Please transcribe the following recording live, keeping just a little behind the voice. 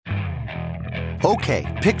Okay,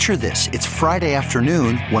 picture this. It's Friday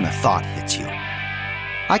afternoon when a thought hits you.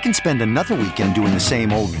 I can spend another weekend doing the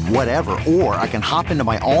same old whatever, or I can hop into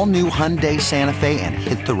my all-new Hyundai Santa Fe and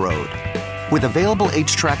hit the road. With available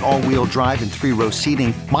H-Track all-wheel drive and 3-row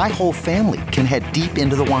seating, my whole family can head deep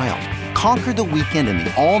into the wild. Conquer the weekend in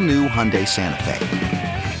the all-new Hyundai Santa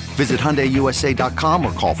Fe. Visit HyundaiUSA.com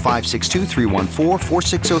or call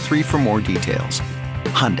 562-314-4603 for more details.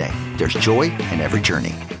 Hyundai, there's joy in every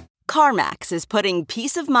journey. CarMax is putting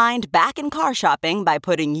peace of mind back in car shopping by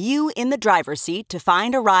putting you in the driver's seat to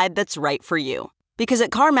find a ride that's right for you. Because at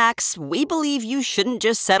CarMax, we believe you shouldn't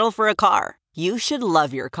just settle for a car. You should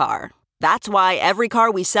love your car. That's why every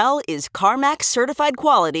car we sell is CarMax certified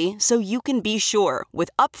quality, so you can be sure with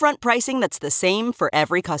upfront pricing that's the same for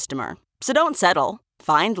every customer. So don't settle.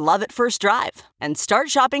 Find love at first drive and start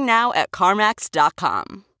shopping now at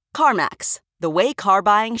CarMax.com. CarMax, the way car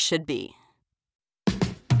buying should be.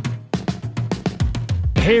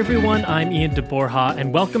 Hey everyone, I'm Ian DeBorja,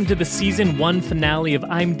 and welcome to the Season 1 finale of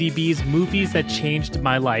IMDb's Movies That Changed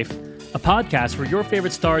My Life, a podcast where your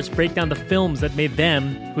favorite stars break down the films that made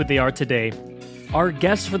them who they are today. Our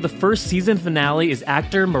guest for the first season finale is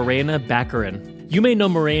actor Morena Baccarin. You may know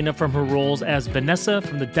Morena from her roles as Vanessa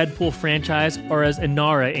from the Deadpool franchise or as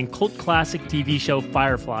Inara in cult classic TV show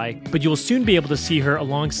Firefly, but you'll soon be able to see her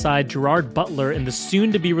alongside Gerard Butler in the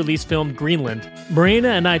soon-to-be-released film Greenland. Morena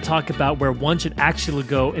and I talk about where one should actually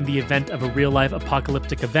go in the event of a real-life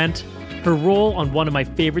apocalyptic event, her role on one of my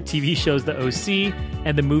favorite TV shows, The OC,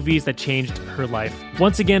 and the movies that changed her life.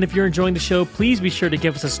 Once again, if you're enjoying the show, please be sure to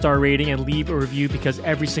give us a star rating and leave a review because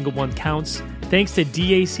every single one counts. Thanks to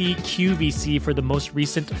DAC QVC for the most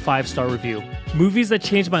recent 5-star review. Movies That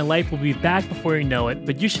Changed My Life will be back before you know it,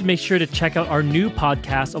 but you should make sure to check out our new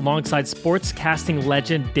podcast alongside sports casting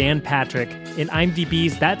legend Dan Patrick in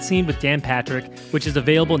IMDb's That Scene with Dan Patrick, which is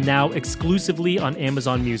available now exclusively on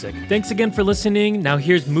Amazon Music. Thanks again for listening. Now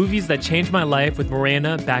here's Movies That Changed My Life with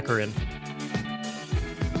Morena Baccarin.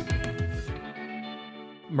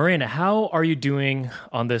 Morena, how are you doing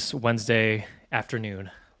on this Wednesday afternoon?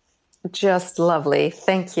 Just lovely.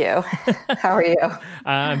 Thank you. How are you?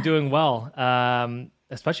 I'm doing well,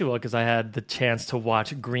 especially well because I had the chance to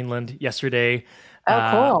watch Greenland yesterday. Oh,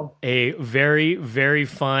 cool. A very, very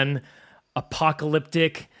fun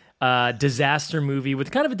apocalyptic disaster movie with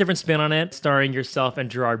kind of a different spin on it, starring yourself and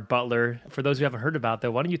Gerard Butler. For those who haven't heard about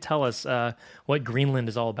that, why don't you tell us what Greenland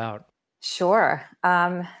is all about? Sure.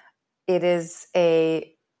 It is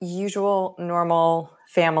a usual, normal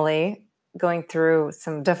family going through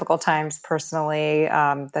some difficult times personally.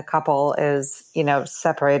 The couple is,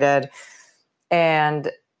 separated, and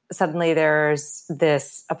suddenly there's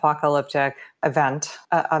this apocalyptic event,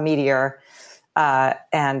 a meteor,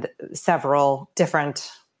 and several different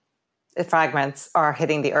fragments are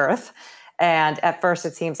hitting the earth. And at first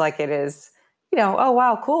it seems like it is, oh,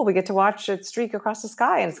 wow, cool. We get to watch it streak across the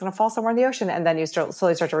sky and it's going to fall somewhere in the ocean. And then you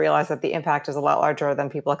slowly start to realize that the impact is a lot larger than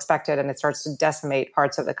people expected. And it starts to decimate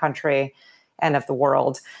parts of the country and of the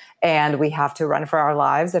world. And we have to run for our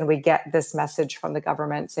lives. And we get this message from the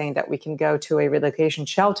government saying that we can go to a relocation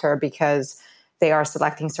shelter because they are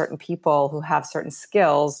selecting certain people who have certain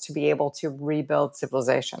skills to be able to rebuild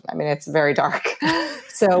civilization. I mean, it's very dark.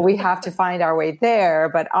 So we have to find our way there.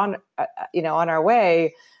 But on our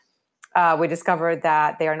way, we discovered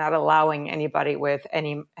that they are not allowing anybody with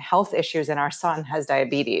any health issues, and our son has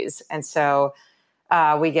diabetes. And so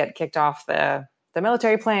we get kicked off the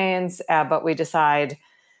military planes, but we decide,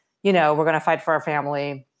 we're going to fight for our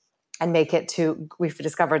family and make it to. We've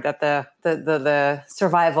discovered that the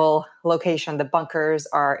survival location, the bunkers,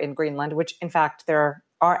 are in Greenland, which in fact there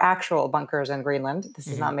are actual bunkers in Greenland. This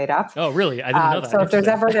is not made up. Oh, really? I didn't know that. So if there's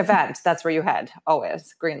ever an event, that's where you head.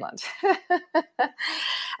 Always Greenland.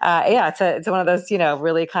 It's one of those,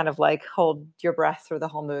 really kind of like hold your breath through the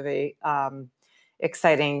whole movie.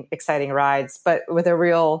 Exciting rides, but with a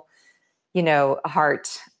real,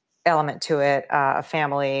 heart element to it, a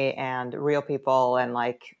family and real people and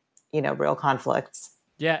real conflicts.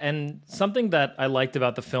 Yeah, and something that I liked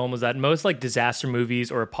about the film was that most disaster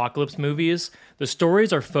movies or apocalypse movies, the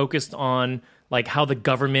stories are focused on how the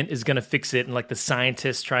government is going to fix it and the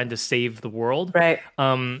scientists trying to save the world. Right.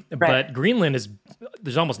 But Greenland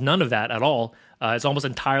there's almost none of that at all. It's almost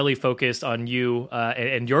entirely focused on you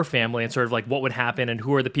and your family and sort of what would happen and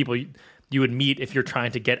who are the people you would meet if you're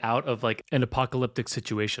trying to get out of an apocalyptic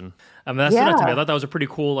situation. That stood out to me. I thought that was a pretty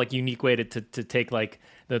cool, unique way to take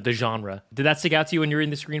the genre. Did that stick out to you when you were in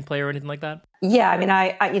the screenplay or anything like that? Yeah, I mean,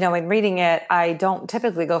 I in reading it, I don't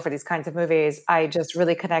typically go for these kinds of movies. I just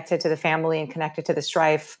really connected to the family and connected to the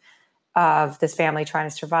strife of this family trying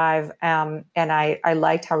to survive. And I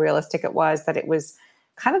liked how realistic it was, that it was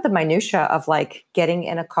kind of the minutia of like getting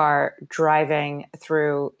in a car, driving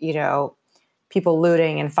through, people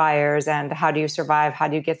looting and fires, and how do you survive? How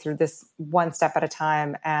do you get through this one step at a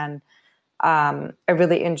time? And I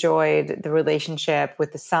really enjoyed the relationship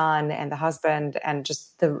with the son and the husband, and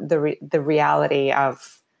just the reality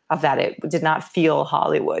of that. It did not feel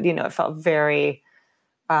Hollywood, it felt very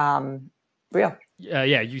real.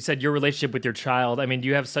 Yeah, you said your relationship with your child. I mean,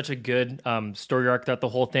 you have such a good story arc throughout the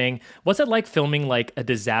whole thing. What's it like filming like a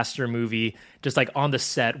disaster movie, just like on the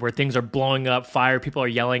set where things are blowing up, fire, people are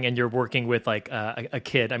yelling, and you're working with like a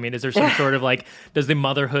kid? I mean, is there some sort of like, does the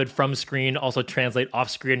motherhood from screen also translate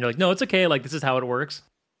off screen? You're like, no, it's okay. Like, this is how it works.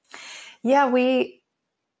 Yeah,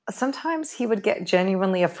 sometimes he would get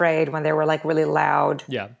genuinely afraid when there were like really loud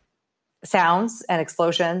sounds and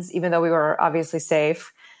explosions, even though we were obviously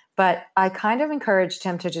safe. But I kind of encouraged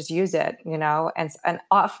him to just use it, and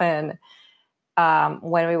often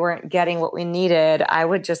when we weren't getting what we needed, I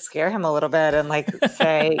would just scare him a little bit and like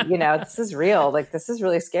say, this is real, like this is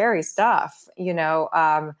really scary stuff,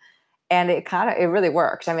 and it really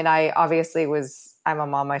worked. I mean, I'm a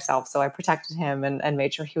mom myself, so I protected him and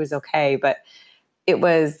made sure he was okay. But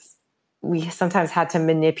we sometimes had to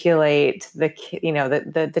manipulate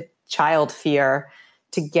the child fear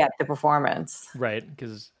to get the performance. Right,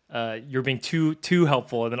 because you're being too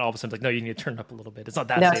helpful, and then all of a sudden, like, no, you need to turn it up a little bit. It's not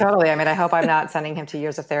that safe. Totally. I mean, I hope I'm not sending him to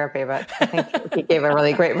years of therapy, but I think he gave a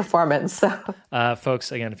really great performance. So.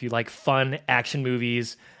 Folks, again, if you like fun action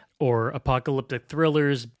movies or apocalyptic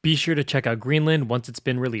thrillers, be sure to check out Greenland once it's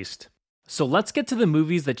been released. So let's get to the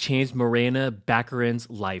movies that changed Morena Baccarin's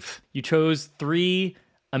life. You chose 3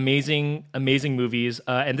 amazing movies,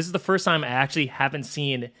 and this is the first time I actually haven't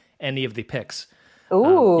seen any of the picks.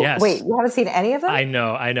 Ooh, yes. Wait, you haven't seen any of them? I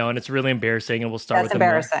know, and it's really embarrassing. And we'll start with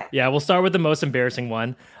embarrassing. We'll start with the most embarrassing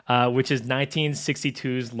one, which is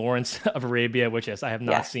 1962's Lawrence of Arabia, which I have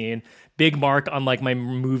not seen. Big mark on like my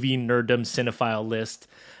movie nerddom cinephile list.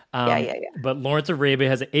 But Lawrence of Arabia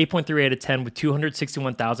has an 8.3 out of 10 with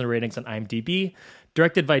 261,000 ratings on IMDb.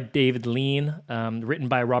 Directed by David Lean, written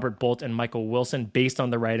by Robert Bolt and Michael Wilson, based on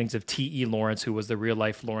the writings of T.E. Lawrence, who was the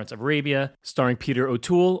real-life Lawrence of Arabia, starring Peter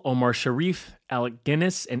O'Toole, Omar Sharif, Alec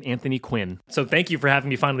Guinness, and Anthony Quinn. So thank you for having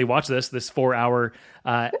me finally watch this 4-hour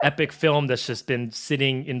epic film that's just been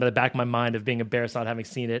sitting in the back of my mind of being embarrassed not having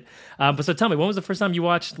seen it. But so tell me, when was the first time you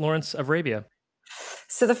watched Lawrence of Arabia?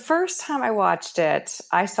 So the first time I watched it,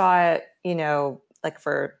 I saw it, like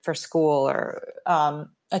for school, or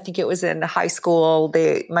I think it was in high school.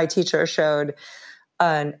 My teacher showed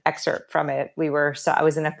an excerpt from it. I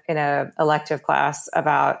was in a elective class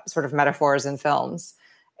about sort of metaphors in films.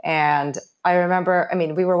 And I remember,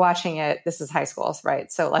 we were watching it, this is high school, right?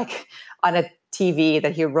 So like on a TV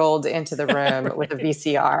that he rolled into the room right. with a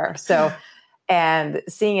VCR. So, and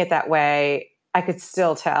seeing it that way, I could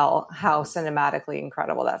still tell how cinematically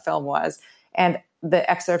incredible that film was. And the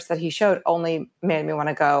excerpts that he showed only made me want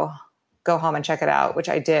to go home and check it out, which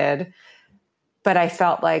I did. But I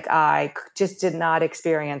felt like I just did not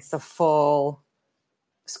experience the full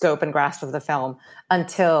scope and grasp of the film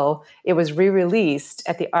until it was re-released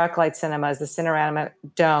at the ArcLight Cinemas. The Cinerama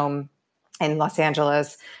Dome in Los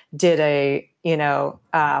Angeles did a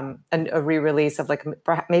re-release of like,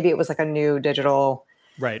 maybe it was like a new digital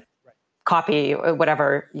copy,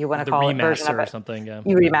 whatever you want to call it, version of it. Or something. Yeah.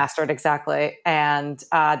 You remastered, exactly. And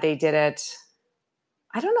they did it,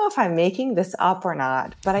 I don't know if I'm making this up or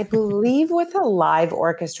not, but I believe with a live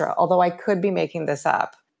orchestra, although I could be making this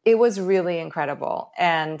up. It was really incredible.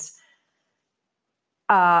 And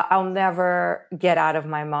I'll never get out of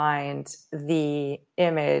my mind the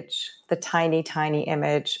tiny, tiny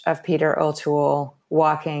image of Peter O'Toole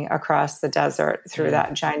walking across the desert through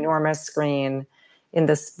that ginormous screen in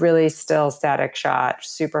this really still static shot,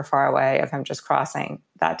 super far away, of him just crossing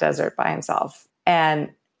that desert by himself. And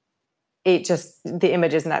the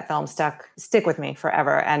images in that film stick with me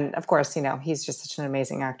forever. And of course, he's just such an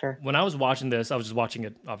amazing actor. When I was watching this, I was just watching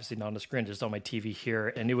it, obviously not on the screen, just on my TV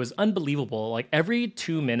here. And it was unbelievable. Like every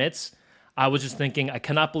 2 minutes, I was just thinking, I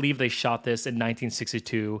cannot believe they shot this in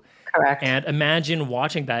 1962. Correct. And imagine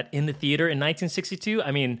watching that in the theater in 1962.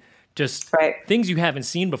 I mean, just things you haven't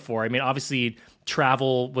seen before. I mean, obviously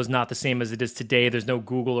travel was not the same as it is today. There's no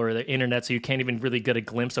Google or the internet, so you can't even really get a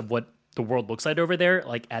glimpse of what the world looks like over there,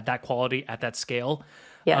 like at that quality, at that scale.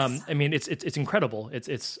 Yes. I mean, it's incredible.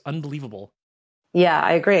 It's unbelievable. Yeah,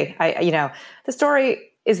 I agree. The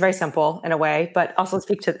story is very simple in a way, but also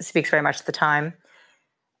speaks very much to the time.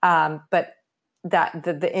 But that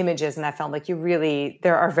the images in that film, like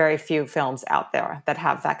there are very few films out there that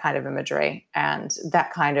have that kind of imagery and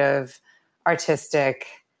that kind of artistic,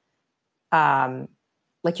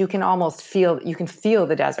 like you can feel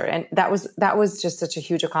the desert. And that was just such a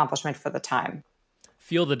huge accomplishment for the time.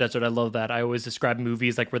 Feel the desert. I love that. I always describe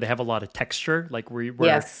movies like where they have a lot of texture, like where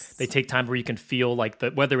Yes. they take time where you can feel like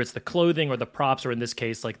whether it's the clothing or the props, or in this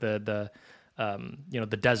case, like the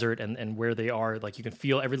desert and where they are, like you can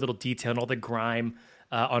feel every little detail and all the grime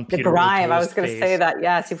on Peter I O'Toole's was going to face. say that.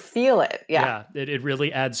 Yes, you feel it. Yeah. It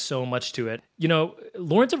really adds so much to it.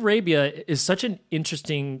 Lawrence of Arabia is such an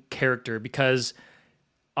interesting character because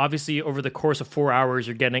obviously over the course of 4 hours,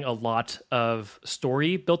 you're getting a lot of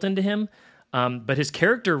story built into him. But his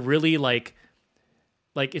character really like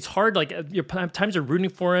it's hard, like at times you're rooting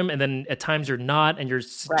for him and then at times you're not, and you're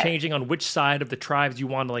changing on which side of the tribes you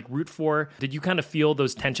want to like root for. Did you kind of feel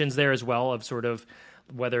those tensions there as well, of sort of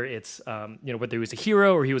whether it's whether he was a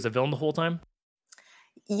hero or he was a villain the whole time?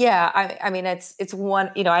 Yeah, I mean it's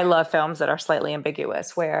one, I love films that are slightly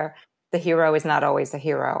ambiguous where the hero is not always the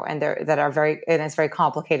hero, and it's very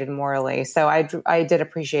complicated morally. So I did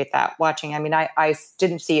appreciate that watching. I mean, I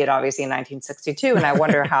didn't see it obviously in 1962, and I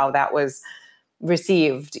wonder how that was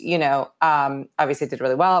received. Obviously it did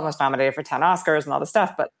really well. It was nominated for 10 Oscars and all this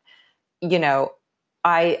stuff. But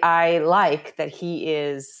I like that he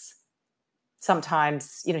is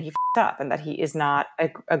sometimes, he f***ed up, and that he is not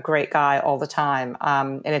a great guy all the time.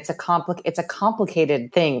 And it's a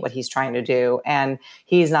complicated thing, what he's trying to do. And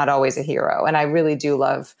he's not always a hero. And I really do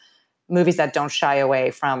love movies that don't shy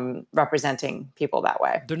away from representing people that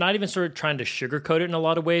way. They're not even sort of trying to sugarcoat it in a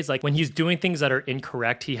lot of ways. Like when he's doing things that are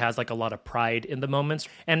incorrect, he has like a lot of pride in the moments.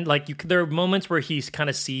 And like there are moments where he kind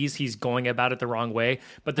of sees he's going about it the wrong way,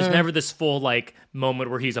 but there's never this full like moment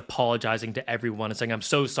where he's apologizing to everyone and saying, I'm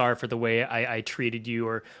so sorry for the way I treated you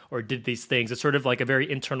or did these things. It's sort of like a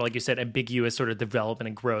very internal, like you said, ambiguous sort of development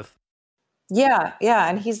and growth. Yeah.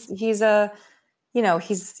 And he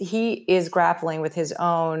is grappling with his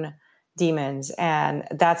own demons, and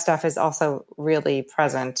that stuff is also really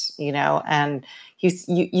present, and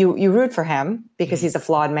you root for him because he's a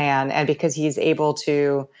flawed man, and because he's able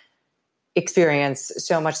to experience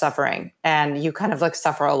so much suffering, and you kind of like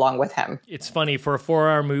suffer along with him. It's funny, for a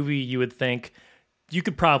 4-hour movie, you would think you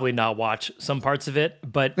could probably not watch some parts of it,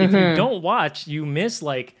 but if you don't watch, you miss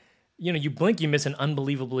like, you blink, you miss an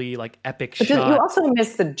unbelievably like epic shot. You also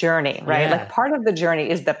miss the journey, right? Yeah. Like part of the journey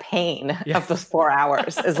is the pain of those 4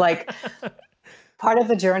 hours. Is like part of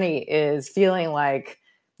the journey is feeling like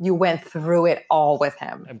you went through it all with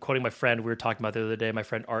him. I'm quoting my friend. We were talking about the other day. My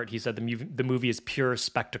friend Art. He said the movie is pure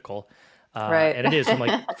spectacle, right? And it is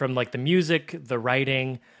from the music, the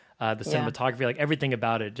writing, the cinematography, like everything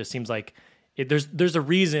about it just seems like. There's a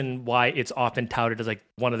reason why it's often touted as like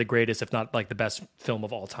one of the greatest, if not like the best film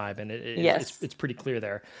of all time, and it's pretty clear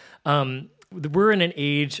there. We're in an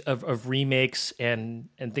age of remakes and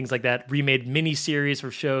things like that, remade miniseries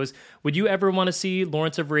or shows. Would you ever want to see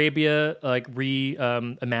Lawrence of Arabia like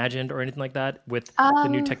reimagined or anything like that with the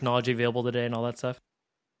new technology available today and all that stuff?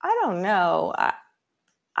 I don't know. I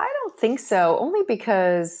don't think so. Only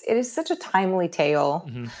because it is such a timely tale,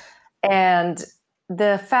 and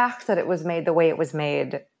the fact that it was made the way it was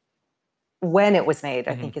made, when it was made,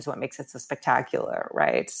 I think is what makes it so spectacular,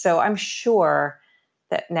 right? So I'm sure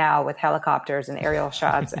that now with helicopters and aerial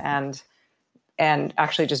shots and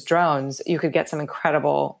actually just drones, you could get some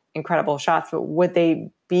incredible shots, but would they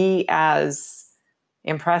be as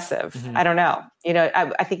impressive? I don't know.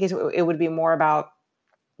 I think it would be more about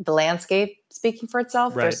the landscape speaking for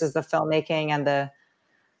itself versus the filmmaking and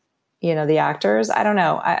the actors. I don't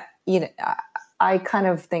know. I kind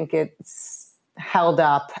of think it's held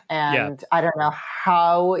up, and I don't know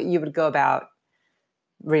how you would go about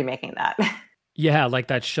remaking that. Yeah, like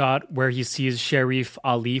that shot where he sees Sharif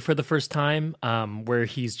Ali for the first time, where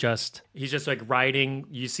he's just like riding.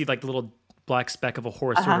 You see like the little black speck of a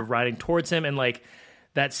horse sort of riding towards him, and like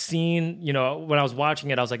that scene. When I was watching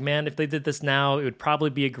it, I was like, man, if they did this now, it would probably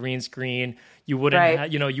be a green screen. You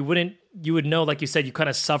wouldn't, you would know, like you said, you kind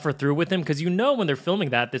of suffer through with them because when they're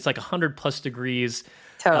filming that, it's like 100+ degrees.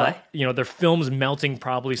 Totally. Their film's melting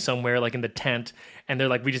probably somewhere like in the tent, and they're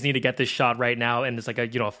like, we just need to get this shot right now, and it's like a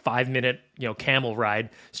 5-minute camel ride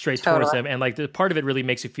straight towards them, and like the part of it really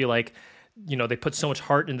makes you feel like they put so much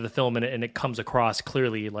heart into the film, and it comes across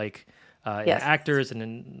clearly like in actors and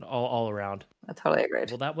in all around. I totally agree.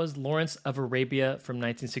 Well, that was Lawrence of Arabia from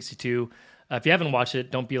 1962. If you haven't watched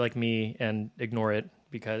it, don't be like me and ignore it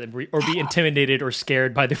or be intimidated or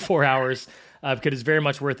scared by the 4 hours because it's very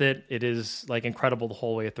much worth it. It is like incredible the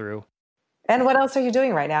whole way through. And what else are you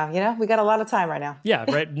doing right now? You know, we got a lot of time right now. Yeah,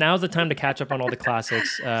 right. Now's the time to catch up on all the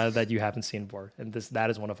classics that you haven't seen before. And that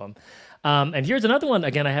is one of them. And here's another one,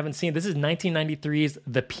 again, I haven't seen. This is 1993's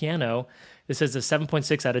The Piano. This is a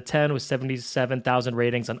 7.6 out of 10 with 77,000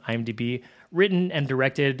 ratings on IMDb. Written and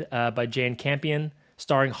directed by Jane Campion,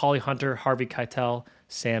 starring Holly Hunter, Harvey Keitel,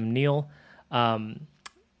 Sam Neill.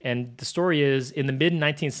 And the story is, in the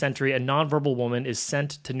mid-19th century, a nonverbal woman is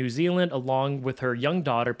sent to New Zealand along with her young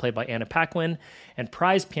daughter, played by Anna Paquin, and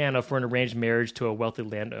prized piano for an arranged marriage to a wealthy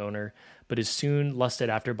landowner, but is soon lusted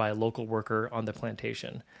after by a local worker on the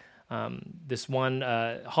plantation. This one,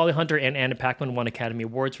 Holly Hunter and Anna Paquin won Academy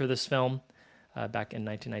Awards for this film back in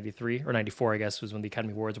 1993, or 94, I guess, was when the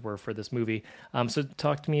Academy Awards were for this movie. So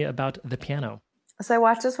talk to me about The Piano. So I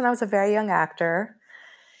watched this when I was a very young actor.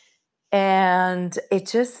 And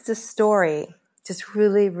the story just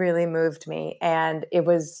really, really moved me. And I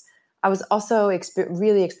was also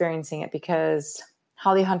really experiencing it because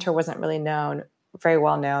Holly Hunter wasn't really very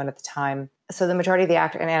well known at the time. So the majority of the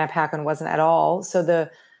actor, and Anna Paquin wasn't at all. So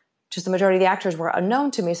the majority of the actors were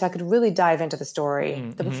unknown to me. So I could really dive into the story.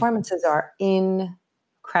 Mm-hmm. The performances are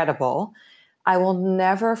incredible. I will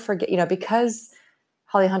never forget, because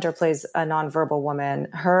Holly Hunter plays a nonverbal woman.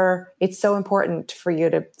 It's so important for you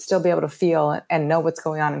to still be able to feel and know what's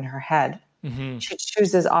going on in her head. Mm-hmm.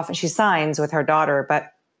 She signs with her daughter,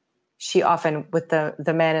 but she often, with the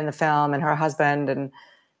men in the film and her husband,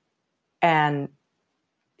 and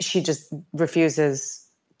she just refuses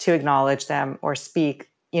to acknowledge them or speak,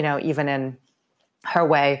 even in her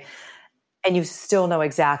way. And you still know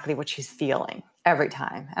exactly what she's feeling every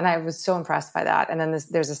time. And I was so impressed by that. And then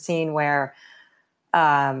there's a scene where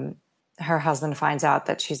her husband finds out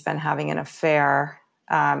that she's been having an affair,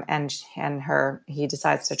 and he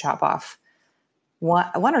decides to chop off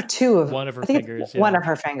one or two of her fingers. One of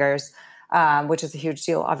her fingers, which is a huge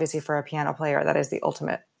deal, obviously, for a piano player. That is the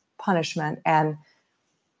ultimate punishment. And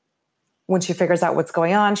when she figures out what's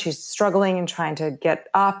going on, she's struggling and trying to get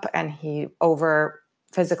up, and he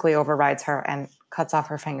physically overrides her and cuts off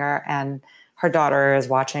her finger. And her daughter is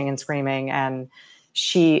watching and screaming, and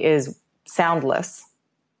she is soundless,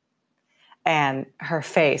 and her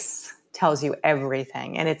face tells you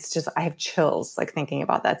everything. And it's just, I have chills thinking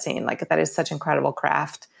about that scene. That is such incredible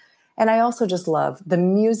craft. And I also just love the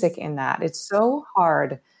music in that. It's so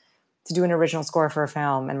hard to do an original score for a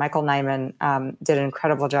film, and Michael Nyman did an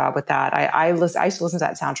incredible job with that. I used to listen to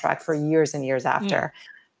that soundtrack for years and years after.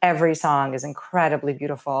 Every song is incredibly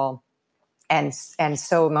beautiful and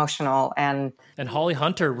so emotional. And Holly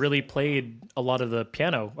Hunter really played a lot of the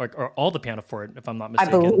piano, or all the piano for it, if I'm not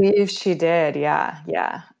mistaken. I believe she did, yeah.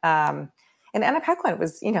 And Anna Paquin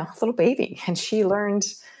was, a little baby, and she learned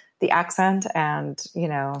the accent, and,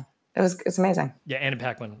 it's amazing. Yeah, Anna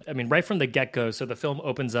Paquin. I mean, right from the get-go, so the film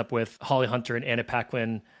opens up with Holly Hunter and Anna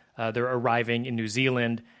Paquin. They're arriving in New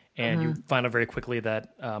Zealand, and you find out very quickly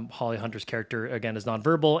that Holly Hunter's character, again, is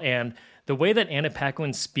nonverbal. And the way that Anna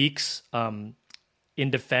Paquin speaks in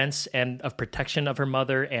defense and of protection of her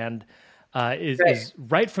mother and is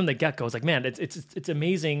right from the get-go. It's like, man, it's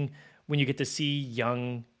amazing when you get to see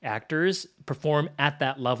young actors perform at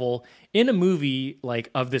that level in a movie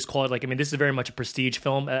of this quality. This is very much a prestige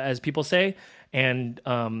film, as people say. And,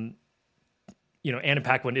 Anna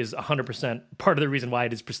Paquin is 100% part of the reason why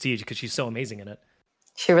it is prestige, because she's so amazing in it.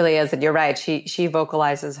 She really is. And you're right. She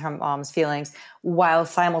vocalizes her mom's feelings while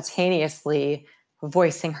simultaneously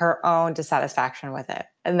voicing her own dissatisfaction with it.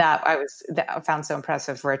 And that I found so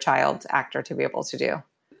impressive for a child actor to be able to do.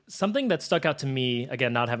 Something that stuck out to me,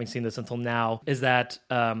 again, not having seen this until now, is that,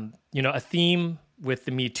 a theme with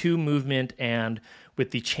the Me Too movement and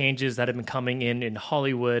with the changes that have been coming in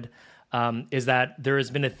Hollywood, is that there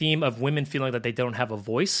has been a theme of women feeling that they don't have a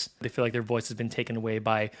voice. They feel like their voice has been taken away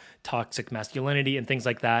by toxic masculinity and things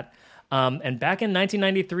like that. And back in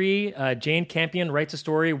 1993, Jane Campion writes a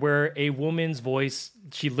story where a woman's voice,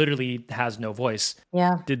 she literally has no voice.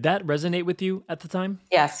 Yeah. Did that resonate with you at the time?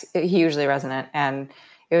 Yes, hugely resonant. And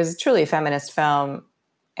it was truly a feminist film.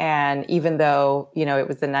 And even though, it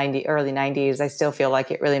was the early 90s, I still feel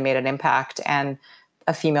like it really made an impact. And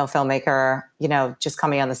a female filmmaker, just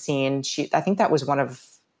coming on the scene, I think that was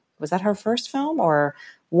was that her first film or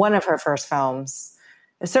one of her first films?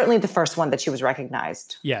 Certainly the first one that she was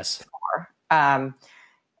recognized. Yes. For.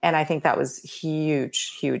 And I think that was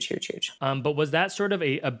huge. But was that sort of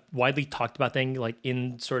a widely talked about thing,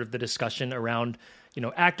 in sort of the discussion around,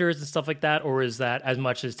 actors and stuff like that? Or is that as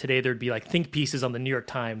much as today there'd be think pieces on the New York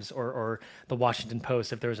Times or the Washington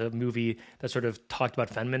Post if there was a movie that sort of talked about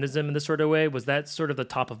feminism in this sort of way? Was that sort of the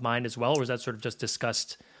top of mind as well? Or was that sort of just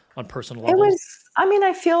discussed on personal levels?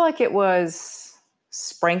 I feel like it was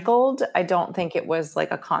sprinkled. I don't think it was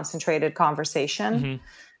like a concentrated conversation.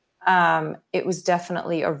 It was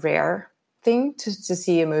definitely a rare thing to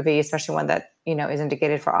see a movie, especially one that, is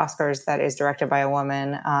indicated for Oscars, that is directed by a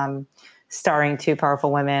woman, starring two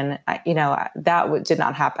powerful women. That did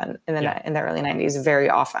not happen in the early 90s very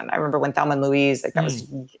often. I remember when Thelma and Louise, like that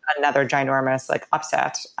was another ginormous like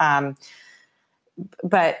upset.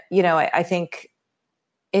 But I think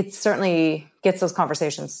it certainly gets those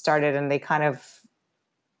conversations started, and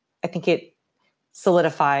I think it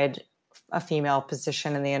solidified a female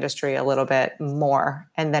position in the industry a little bit more.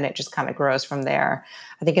 And then it just kind of grows from there.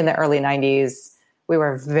 I think in the early 90s, we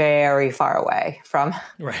were very far away from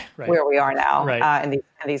where we are now in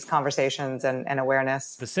these conversations and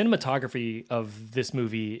awareness. The cinematography of this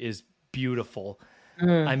movie is beautiful.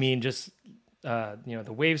 I mean, just, the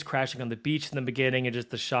waves crashing on the beach in the beginning, and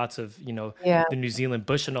just the shots of, the New Zealand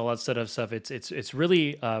bush and all that sort of stuff. It's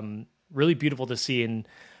really, really beautiful to see. And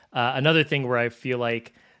another thing where I feel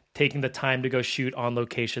like taking the time to go shoot on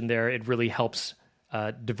location there, it really helps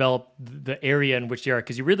develop the area in which you are,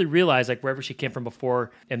 because you really realize like wherever she came from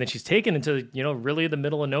before, and then she's taken into really the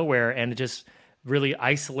middle of nowhere, and it just really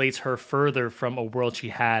isolates her further from a world she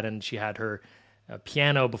had. And she had her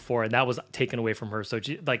piano before, and that was taken away from her. So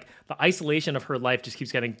like the isolation of her life just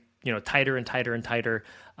keeps getting tighter and tighter and tighter.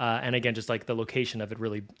 And again, just like the location of it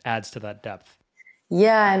really adds to that depth.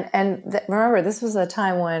 Yeah, and remember, this was a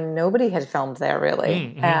time when nobody had filmed there,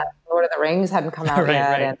 really. Lord of the Rings hadn't come out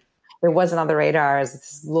yet, and it wasn't on the radar as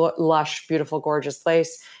this lush, beautiful, gorgeous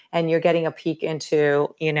place. And you're getting a peek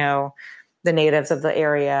into, the natives of the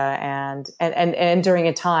area, and during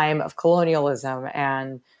a time of colonialism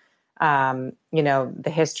and, the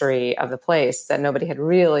history of the place that nobody had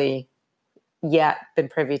really yet been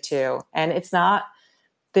privy to. And it's not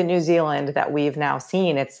the New Zealand that we've now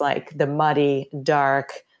seen. It's like the muddy,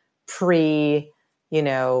 dark, buildings,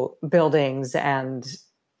 and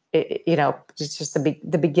it's just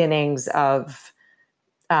the beginnings of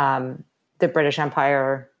the British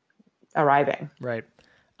Empire arriving. Right.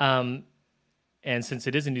 And since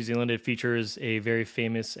it is in New Zealand, it features a very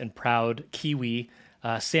famous and proud Kiwi,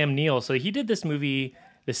 Sam Neill. So he did this movie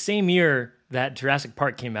the same year that Jurassic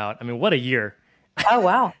Park came out. I mean, what a year. Oh,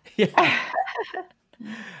 wow. Yeah.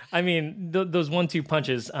 I mean, those 1-2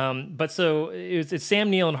 punches. But so it's Sam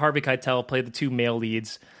Neill and Harvey Keitel play the two male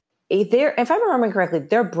leads. If I'm remembering correctly,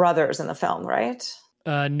 they're brothers in the film, right?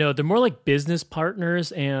 No, they're more like business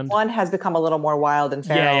partners, and one has become a little more wild and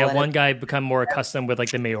feral. Yeah. One guy become more accustomed with like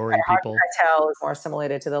the Maori people. Harvey Keitel is more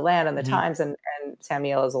assimilated to the land and the times, and Sam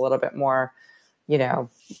Neill is a little bit more,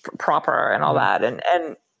 proper and all that.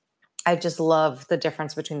 And I just love the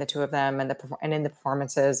difference between the two of them and in the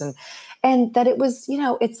performances, and that it was,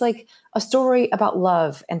 it's like a story about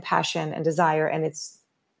love and passion and desire, and it's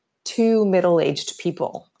two middle-aged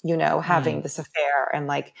people, having this affair, and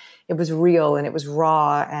like it was real and it was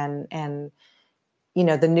raw, and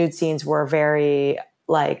the nude scenes were very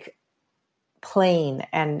like plain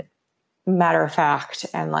and matter of fact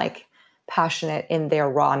and like passionate in their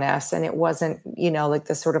rawness. And it wasn't, like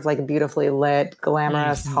this sort of like beautifully lit,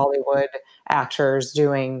 glamorous Hollywood actors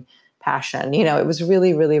doing passion. It was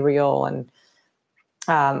really, really real. And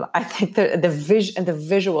I think the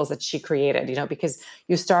visuals that she created, because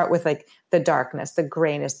you start with like the darkness, the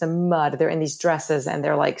grayness, the mud. They're in these dresses and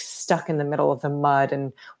they're like stuck in the middle of the mud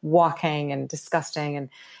and walking and disgusting.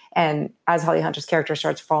 And as Holly Hunter's character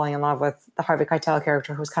starts falling in love with the Harvey Keitel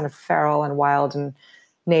character, who's kind of feral and wild and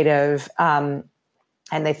native, and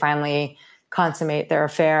they finally consummate their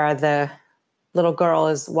affair, the little girl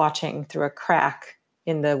is watching through a crack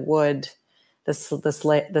in the wood, the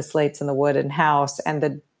slates in the wooden house, and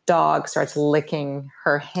the dog starts licking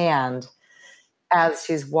her hand as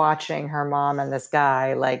she's watching her mom and this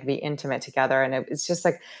guy like be intimate together. And it's just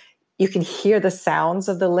like you can hear the sounds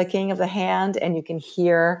of the licking of the hand, and you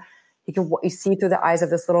see through the eyes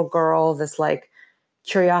of this little girl this like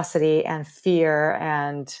curiosity and fear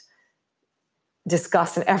and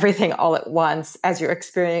disgust and everything all at once as you're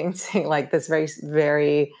experiencing like this very,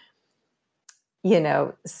 very,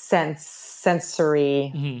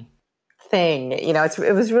 sensory thing.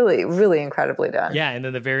 It was really, really incredibly done. Yeah. And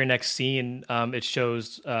then the very next scene, it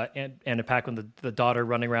shows Anna Paquin, the daughter,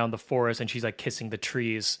 running around the forest, and she's like kissing the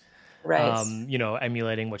trees, right?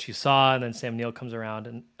 Emulating what she saw. And then Sam Neill comes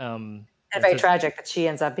around and very tragic that she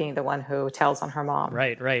ends up being the one who tells on her mom.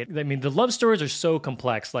 Right. I mean, the love stories are so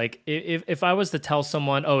complex. Like, if I was to tell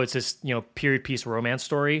someone, oh, it's this, period piece romance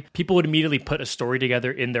story, people would immediately put a story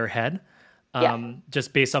together in their head,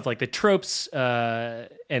 just based off like the tropes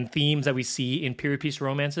and themes that we see in period piece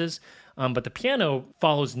romances. But the piano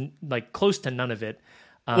follows like close to none of it.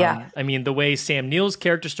 I mean, the way Sam Neill's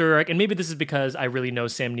character story, and maybe this is because I really know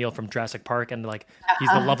Sam Neill from Jurassic Park, and like he's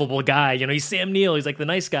the lovable guy. You know, he's Sam Neill. He's like the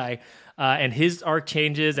nice guy, and his arc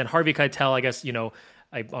changes. And Harvey Keitel, I guess, you know,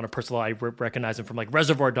 on a personal level, I recognize him from like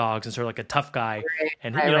Reservoir Dogs and sort of like a tough guy.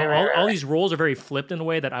 And all these roles are very flipped in a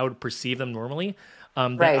way that I would perceive them normally.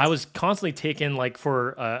 That I was constantly taken like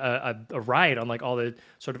for a ride on like all the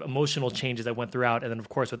sort of emotional changes that went throughout. And then of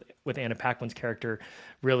course with Anna Paquin's character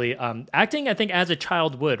really acting, I think, as a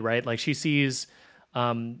child would, right? Like she sees,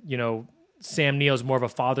 you know, Sam Neill as more of a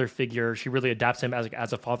father figure. She really adapts him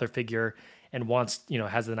as a father figure and wants, you know,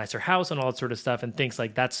 has a nicer house and all that sort of stuff, and thinks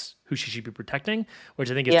like that's who she should be protecting,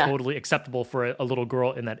 which I think is totally acceptable for a little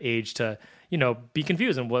girl in that age to, you know, be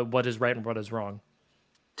confused on what is right and what is wrong.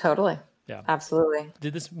 Totally. Yeah, absolutely.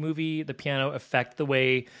 Did this movie, The Piano, affect the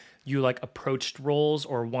way you like approached roles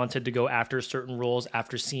or wanted to go after certain roles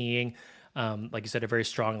after seeing, like you said, a very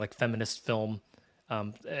strong like feminist film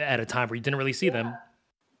at a time where you didn't really see them?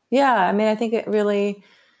 Yeah, I mean, I think it really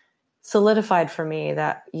solidified for me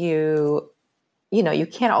that you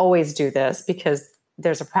can't always do this because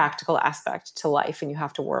there's a practical aspect to life and you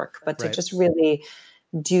have to work, but to just really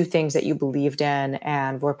do things that you believed in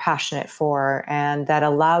and were passionate for, and that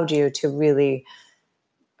allowed you to really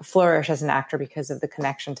flourish as an actor because of the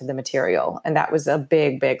connection to the material. And that was a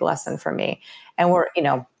big, big lesson for me. And we're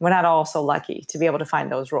not all so lucky to be able to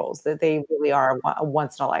find those roles, that they really are a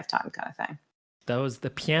once in a lifetime kind of thing. That was The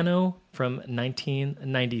Piano from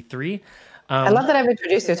 1993. I love that I've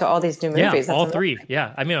introduced you to all these new movies. Yeah, all three.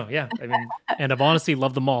 Yeah, I mean, and I've honestly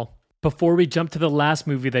loved them all. Before we jump to the last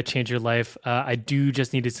movie that changed your life, I do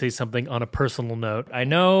just need to say something on a personal note. I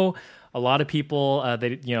know a lot of people,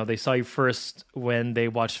 they saw you first when they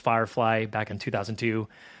watched Firefly back in 2002.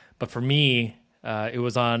 But for me, it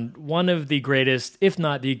was on one of the greatest, if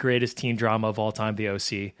not the greatest teen drama of all time, The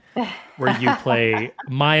O.C., where you play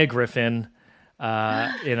Maya Griffin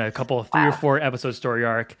in a couple of 3 or 4 episode story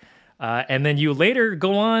arc. And then you later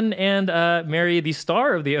go on and marry the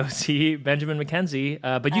star of The O.C., Benjamin McKenzie.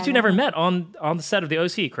 But you two never met on the set of The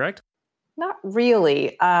O.C., correct? Not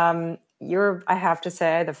really. You're, I have to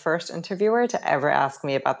say, the first interviewer to ever ask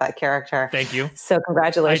me about that character. Thank you. So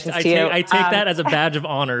congratulations to you. I take that as a badge of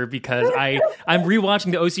honor because I'm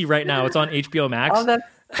rewatching The O.C. right now. It's on HBO Max. Oh, that's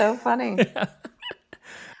so funny.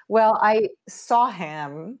 Well, I saw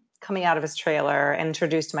him coming out of his trailer and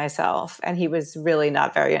introduced myself, and he was really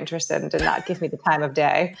not very interested and did not give me the time of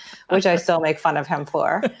day, which I still make fun of him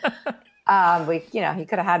for. He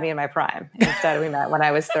could have had me in my prime. Instead, we met when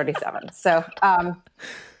I was 37. So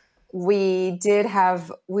we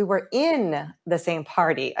were in the same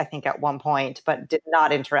party, I think, at one point, but did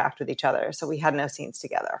not interact with each other. So we had no scenes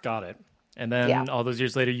together. Got it. And then all those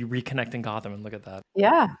years later, you reconnect in Gotham, and look at that.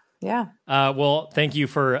 Yeah. Yeah. Well, thank you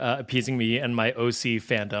for appeasing me and my OC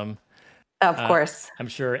fandom. Of course. I'm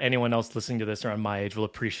sure anyone else listening to this around my age will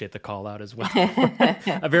appreciate the call out as well.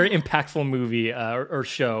 A very impactful movie or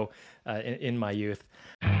show in my youth.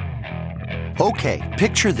 Okay,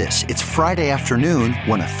 picture this. It's Friday afternoon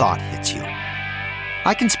when a thought hits you.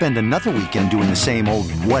 I can spend another weekend doing the same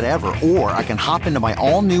old whatever, or I can hop into my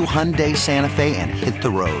all-new Hyundai Santa Fe and hit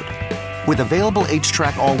the road. With available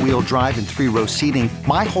H-Track all-wheel drive and 3-row seating,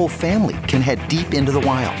 my whole family can head deep into the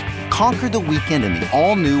wild. Conquer the weekend in the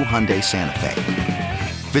all-new Hyundai Santa Fe.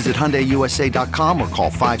 Visit HyundaiUSA.com or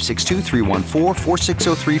call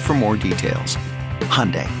 562-314-4603 for more details.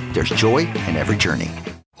 Hyundai, there's joy in every journey.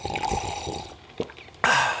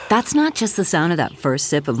 That's not just the sound of that first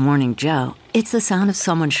sip of Morning Joe. It's the sound of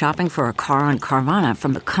someone shopping for a car on Carvana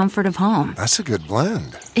from the comfort of home. That's a good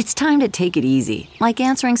blend. It's time to take it easy, like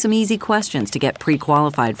answering some easy questions to get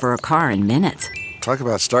pre-qualified for a car in minutes. Talk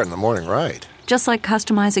about starting the morning right. Just like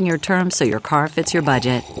customizing your terms so your car fits your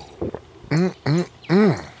budget.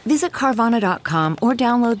 Visit Carvana.com or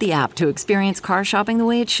download the app to experience car shopping the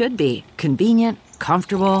way it should be. Convenient,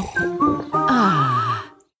 comfortable.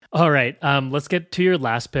 All right, let's get to your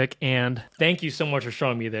last pick, and thank you so much for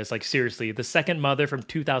showing me this. Like, seriously, The Second Mother from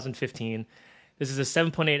 2015. This is a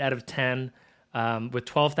 7.8 out of 10 with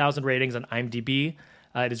 12,000 ratings on IMDb.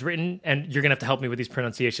 It is written, and you're going to have to help me with these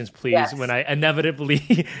pronunciations, please, when I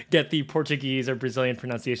inevitably get the Portuguese or Brazilian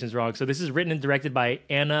pronunciations wrong. So this is written and directed by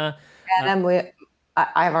Anna...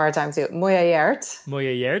 I have a hard time too.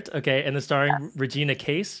 Moya-Yert, okay, and the starring Regina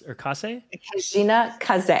Case or Case? Regina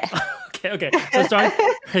Case. Okay. So starring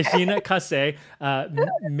Regina Case, oh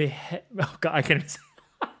God, I can't.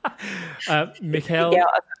 Mikhail. Yeah,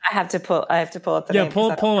 I have to pull up the name. Yeah, pull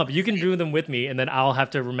them up. You can do them with me, and then I'll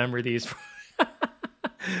have to remember these.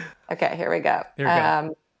 Okay, here we go.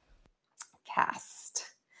 Cast: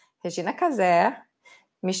 Regina Casé,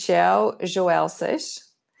 Michel Joelces,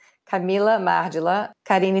 Camila Mardila,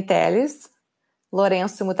 Karine Telles,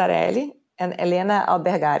 Lorenzo Mutarelli, and Elena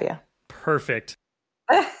Albergaria. Perfect.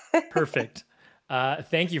 Perfect.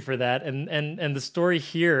 Thank you for that. And the story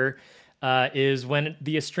here is when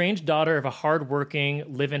the estranged daughter of a hardworking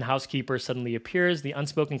live-in housekeeper suddenly appears, the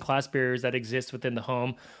unspoken class barriers that exist within the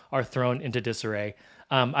home are thrown into disarray.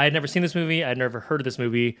 I had never seen this movie. I had never heard of this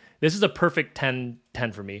movie. This is a perfect 10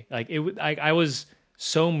 for me. Like I was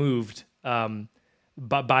so moved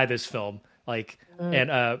by this film. Like,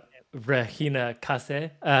 and Regina Case,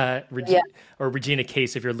 or Regina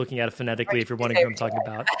Case, if you're looking at it phonetically, if you're wondering who I'm talking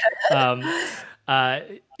about,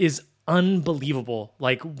 is unbelievable.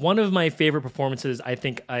 Like one of my favorite performances I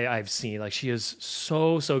think I've seen. Like she is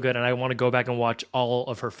so good, and I want to go back and watch all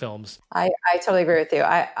of her films. I totally agree with you.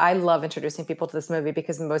 I love introducing people to this movie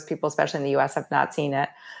because most people, especially in the US, have not seen it.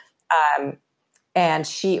 And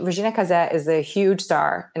Regina Casé is a huge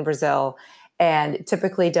star in Brazil, and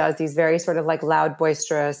typically does these very sort of like loud,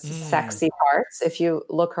 boisterous, sexy parts. If you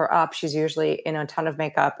look her up, she's usually in a ton of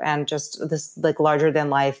makeup and just this like larger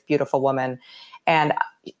than life, beautiful woman. And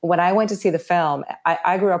when I went to see the film,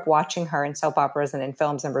 I grew up watching her in soap operas and in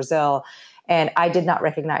films in Brazil, and I did not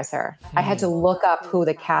recognize her. I had to look up who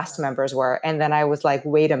the cast members were. And then I was like,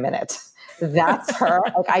 wait a minute, that's her?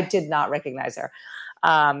 Like I did not recognize her.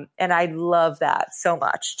 And I love that so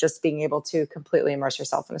much, just being able to completely immerse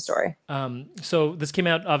yourself in a story. So this came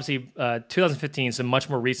out obviously 2015, so much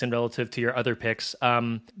more recent relative to your other picks.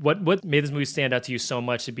 What made this movie stand out to you so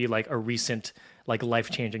much to be like a recent, like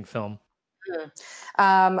life-changing film?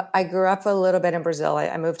 I grew up a little bit in Brazil.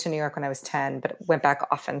 I moved to New York when I was 10, but went back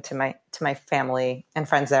often to my family and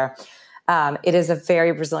friends there. It is a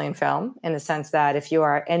very Brazilian film in the sense that if you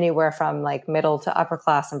are anywhere from like middle to upper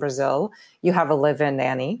class in Brazil, you have a live-in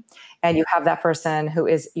nanny, and you have that person who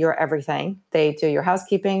is your everything. They do your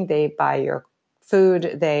housekeeping, they buy your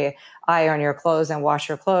food, they iron your clothes and wash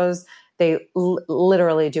your clothes. They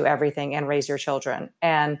literally do everything and raise your children.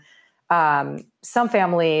 And some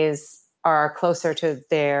families are closer to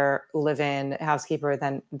their live-in housekeeper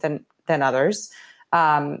than others.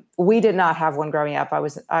 We did not have one growing up.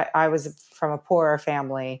 I was from a poorer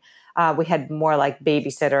family. We had more like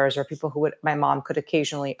babysitters or people who my mom could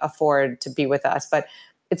occasionally afford to be with us. But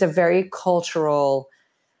it's a very cultural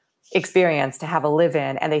experience to have a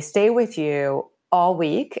live-in, and they stay with you all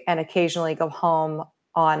week and occasionally go home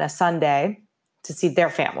on a Sunday to see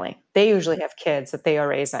their family. They usually have kids that they are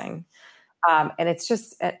raising. And it's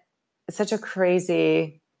just it's such a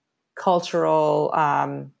crazy cultural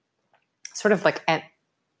sort of like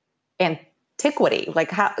antiquity.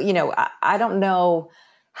 Like how, I don't know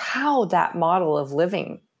how that model of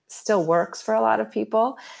living still works for a lot of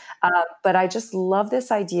people. But I just love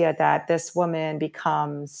this idea that this woman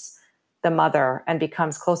becomes the mother and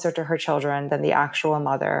becomes closer to her children than the actual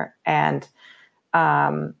mother. And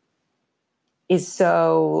is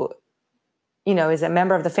so, is a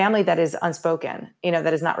member of the family that is unspoken,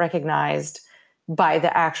 that is not recognized by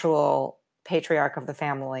the actual patriarch of the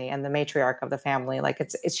family and the matriarch of the family. Like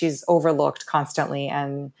she's overlooked constantly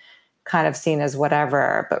and kind of seen as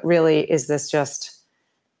whatever, but really is this just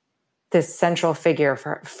this central figure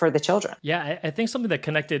for the children. Yeah. I think something that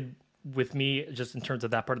connected with me just in terms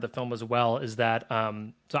of that part of the film as well is that,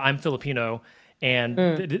 so I'm Filipino, and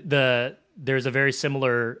there's a very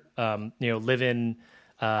similar, live-in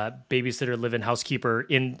babysitter, live-in housekeeper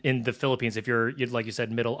in the Philippines. If you're like you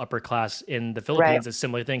said, middle upper class in the Philippines, a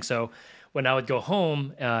similar thing. So when I would go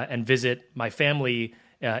home and visit my family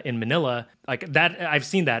in Manila, like that, I've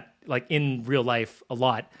seen that like in real life a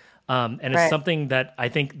lot, and it's something that I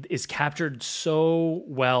think is captured so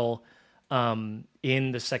well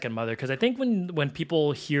in The Second Mother. Because I think when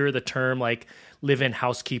people hear the term like live-in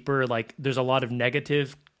housekeeper, like there's a lot of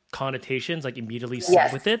negative connotations like immediately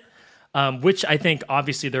set with it. Which I think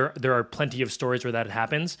obviously there are plenty of stories where that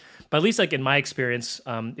happens, but at least like in my experience,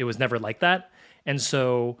 it was never like that. And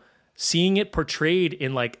so seeing it portrayed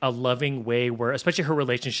in like a loving way, where especially her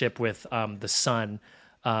relationship with the son,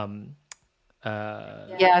 it's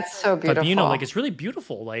so beautiful. Fabino, like it's really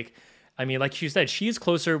beautiful. Like, I mean, like you said, she's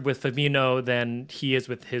closer with Fabino than he is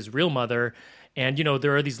with his real mother. And,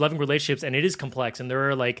 there are these loving relationships, and it is complex. And there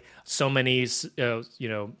are like so many,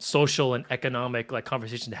 social and economic like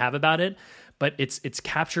conversations to have about it. But it's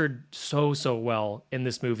captured so well in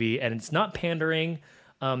this movie, and it's not pandering.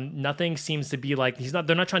 Nothing seems to be like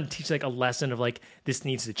they're not trying to teach like a lesson of like this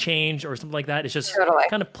needs to change or something like that. It's just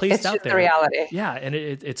kind of placed out there. The reality. Yeah, and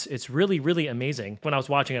it's really amazing. When I was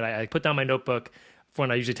watching it, I put down my notebook for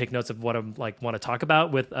when I usually take notes of what I'm like want to talk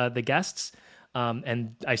about with the guests.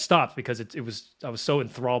 And I stopped because I was so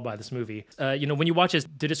enthralled by this movie. When you watch this,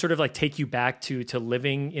 did it sort of like take you back to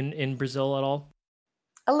living in Brazil at all?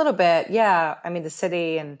 A little bit, yeah. I mean, the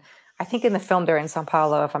city, and I think in the film they're in São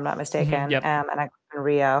Paulo, if I'm not mistaken, Yep. and I grew up in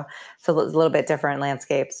Rio, so it's a little bit different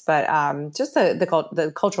landscapes. But just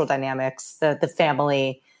the cultural dynamics, the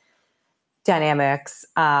family dynamics,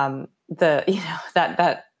 that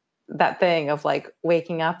thing of like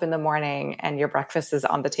waking up in the morning and your breakfast is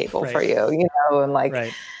on the table for you, and like,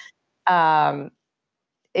 right.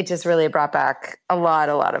 It just really brought back a lot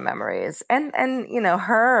of memories. And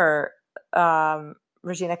her,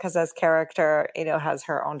 Regina Casa's character, has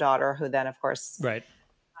her own daughter who then, of course, right.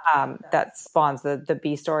 That spawns the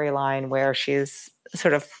B storyline where she's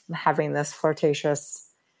sort of having this flirtatious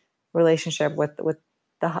relationship with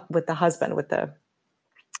the husband,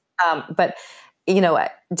 but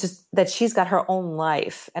just that she's got her own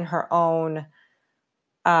life and her own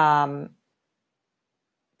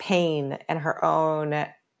pain and her own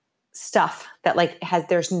stuff that like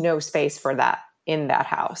there's no space for that in that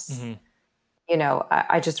house. Mm-hmm.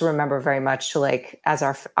 I just remember very much like as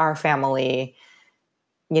our family,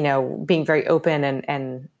 being very open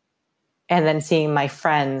and then seeing my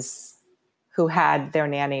friends who had their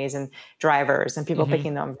nannies and drivers and people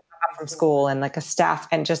picking them up from school and like a staff,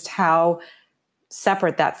 and just how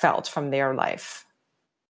separate that felt from their life.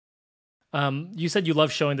 You said you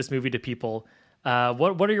love showing this movie to people.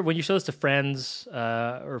 What are when you show this to friends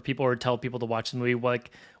or people, or tell people to watch the movie?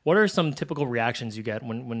 Like, what are some typical reactions you get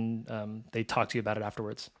when they talk to you about it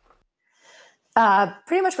afterwards?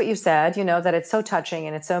 Pretty much what you said. That it's so touching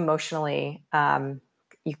and it's so emotionally.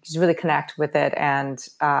 You just really connect with it, and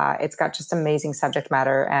it's got just amazing subject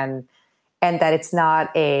matter, and that it's not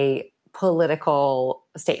a political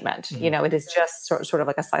statement. Mm-hmm. It is just sort of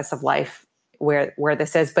like a slice of life where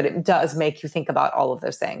this is, but it does make you think about all of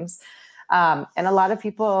those things. And a lot of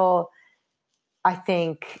people, I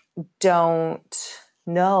think, don't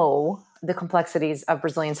know the complexities of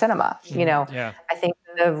Brazilian cinema. Yeah. I think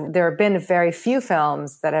there have been very few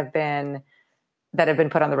films that have been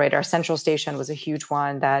put on the radar. Central Station was a huge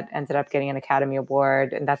one that ended up getting an Academy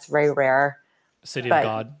Award, and that's very rare. City of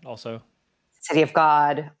God also. City of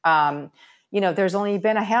God. There's only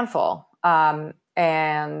been a handful.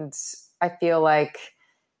 And I feel like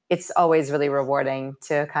it's always really rewarding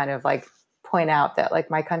to kind of like point out that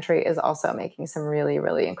like my country is also making some really,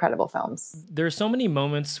 really incredible films. There's so many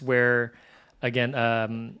moments where, again,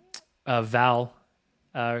 Val,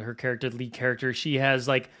 her lead character, she has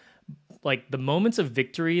like the moments of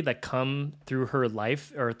victory that come through her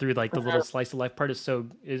life, or through like the little slice of life part is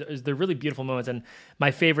they're really beautiful moments. And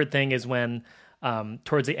my favorite thing is when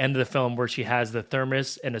towards the end of the film where she has the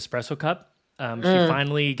thermos and espresso cup, she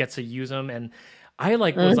finally gets to use them. And I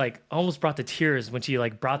was like almost brought to tears when she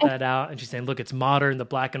like brought that out, and she's saying, look, it's modern, the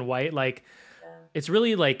black and white. Like, it's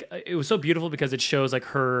really like, it was so beautiful because it shows like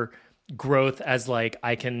her growth as like,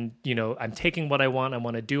 I can, I'm taking what I want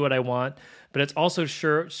to do what I want, but it's also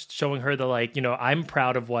showing her that like, I'm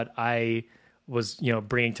proud of what I was,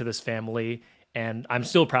 bringing to this family, and I'm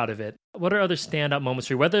still proud of it. What are other standout moments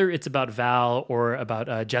for you, whether it's about Val or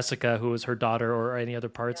about Jessica, who was her daughter, or any other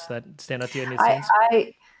parts that stand out to you in these scenes?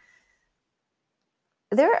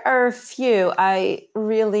 There are a few.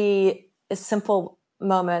 Really simple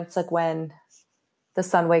moments, like when the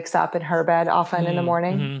son wakes up in her bed often in the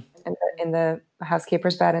morning, in the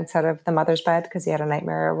housekeeper's bed instead of the mother's bed because he had a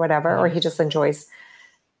nightmare or whatever, or he just enjoys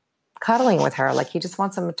cuddling with her. Like he just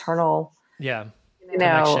wants a maternal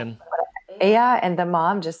connection. Yeah, and the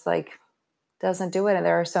mom just like doesn't do it. And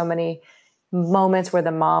there are so many moments where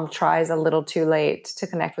the mom tries a little too late to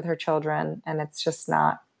connect with her children, and it's just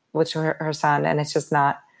not with her son, and it's just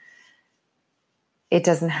not, it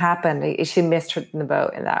doesn't happen. She missed her in the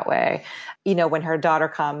boat in that way. When her daughter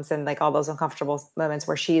comes, and like all those uncomfortable moments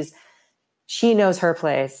where she knows her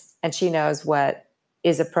place, and she knows what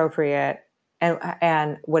is appropriate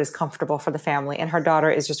and what is comfortable for the family. And her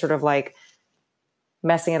daughter is just sort of like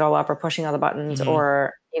messing it all up or pushing all the buttons,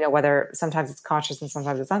 or, whether sometimes it's conscious and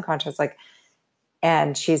sometimes it's unconscious, like,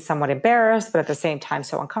 and she's somewhat embarrassed, but at the same time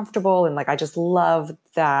so uncomfortable. And like, I just love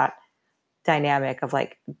that dynamic of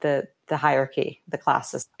like the hierarchy, the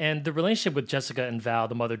class system. And the relationship with Jessica and Val,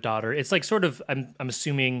 the mother-daughter, it's like sort of, I'm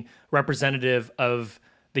assuming, representative of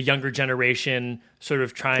the younger generation sort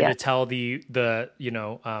of trying to tell the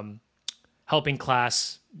helping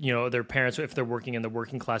class, their parents, if they're working in the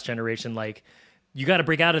working class generation, like, you got to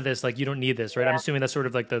break out of this. Like, you don't need this, right? I'm assuming that's sort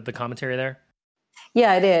of like the commentary there.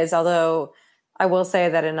 Yeah, it is. Although I will say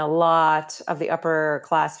that in a lot of the upper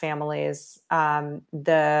class families,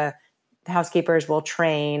 the the housekeepers will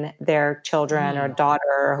train their children or daughter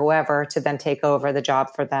or whoever to then take over the job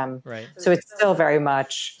for them. Right. So it's still very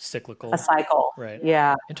much cyclical, a cycle. Right.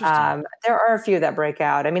 Yeah. Interesting. There are a few that break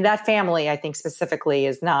out. I mean, that family, I think specifically,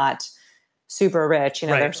 is not super rich. You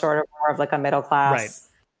know, Right. they're sort of more of like a middle class.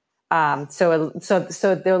 Right. So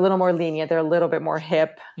they're a little more lenient. They're a little bit more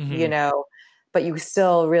hip, you know, but you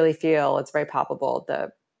still really feel it's very palpable,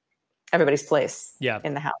 everybody's place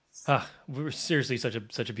in the house. We were seriously such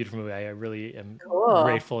a beautiful movie. I really am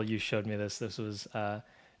grateful you showed me this. This was The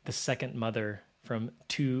Second Mother from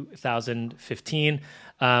 2015.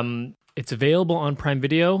 It's available on Prime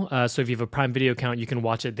Video. So if you have a Prime Video account, you can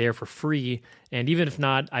watch it there for free. And even if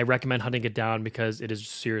not, I recommend hunting it down because it is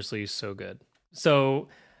seriously so good. So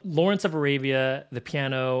Lawrence of Arabia, The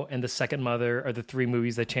Piano, and The Second Mother are the three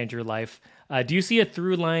movies that changed your life. Do you see a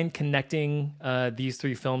through line connecting these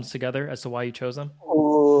three films together as to why you chose them?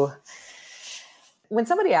 Ooh. When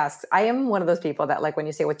somebody asks, I am one of those people that, like, when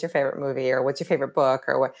you say, what's your favorite movie or what's your favorite book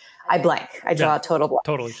or what, I blank. I draw a total blank.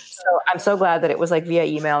 Totally. So I'm so glad that it was like via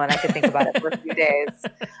email and I could think about it for a few days.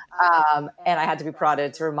 And I had to be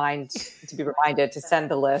prodded to be reminded to send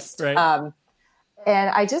the list. Right. And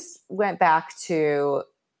I just went back to,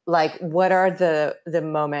 like, what are the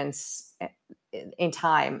moments in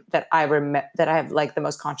time that I have like the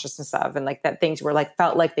most consciousness of, and like that things were like,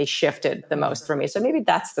 felt like they shifted the most for me. So maybe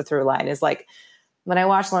that's the through line, is like, when I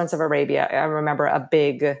watched Lawrence of Arabia, I remember a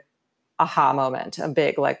big aha moment, a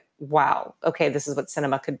big like, wow, okay, this is what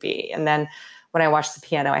cinema could be. And then when I watched The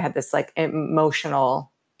Piano, I had this like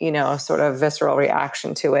emotional, you know, sort of visceral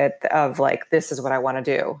reaction to it of like, this is what I want to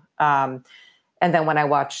do. And then when I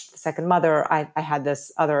watched The Second Mother, I had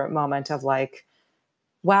this other moment of like,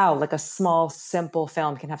 wow, like a small, simple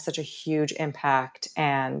film can have such a huge impact.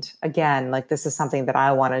 And again, like, this is something that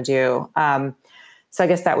I want to do. So I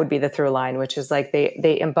guess that would be the through line, which is like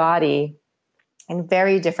they embody in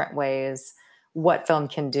very different ways what film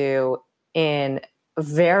can do in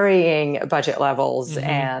varying budget levels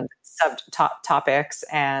and topics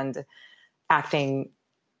and acting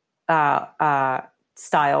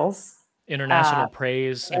styles. International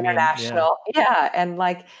praise. International. Yeah. And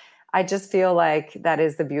like, I just feel like that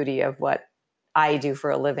is the beauty of what I do for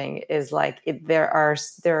a living, is like, there are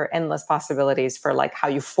endless possibilities for like how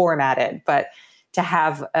you format it, but to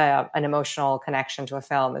have an emotional connection to a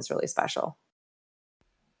film is really special.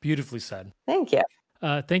 Beautifully said. Thank you.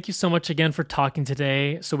 Thank you so much again for talking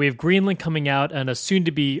today. So we have Greenland coming out and a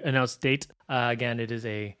soon-to-be announced date. Again, it is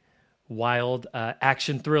a wild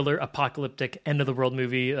action thriller, apocalyptic, end-of-the-world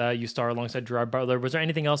movie. You star alongside Gerard Butler. Was there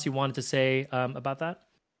anything else you wanted to say about that?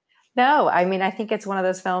 No, I mean, I think it's one of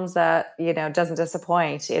those films that, you know, doesn't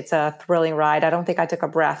disappoint. It's a thrilling ride. I don't think I took a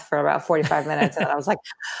breath for about 45 minutes and I was like,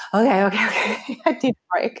 okay, I need a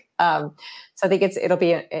break. So I think it'll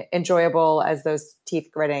be enjoyable as those teeth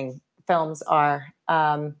gritting films are.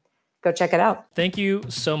 Go check it out. Thank you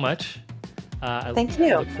so much. Thank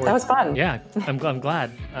you. That was fun. Yeah, I'm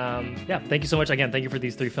glad. Thank you so much again. Thank you for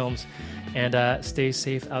these three films, and stay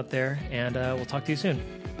safe out there, and we'll talk to you soon.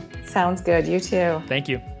 Sounds good. You too. Thank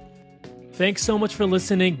you. Thanks so much for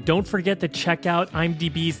listening. Don't forget to check out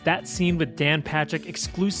IMDb's That Scene with Dan Patrick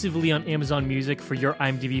exclusively on Amazon Music for your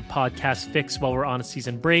IMDb podcast fix while we're on a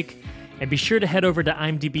season break. And be sure to head over to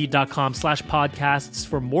imdb.com/podcasts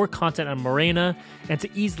for more content on Morena and to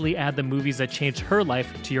easily add the movies that changed her life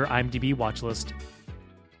to your IMDb watch list.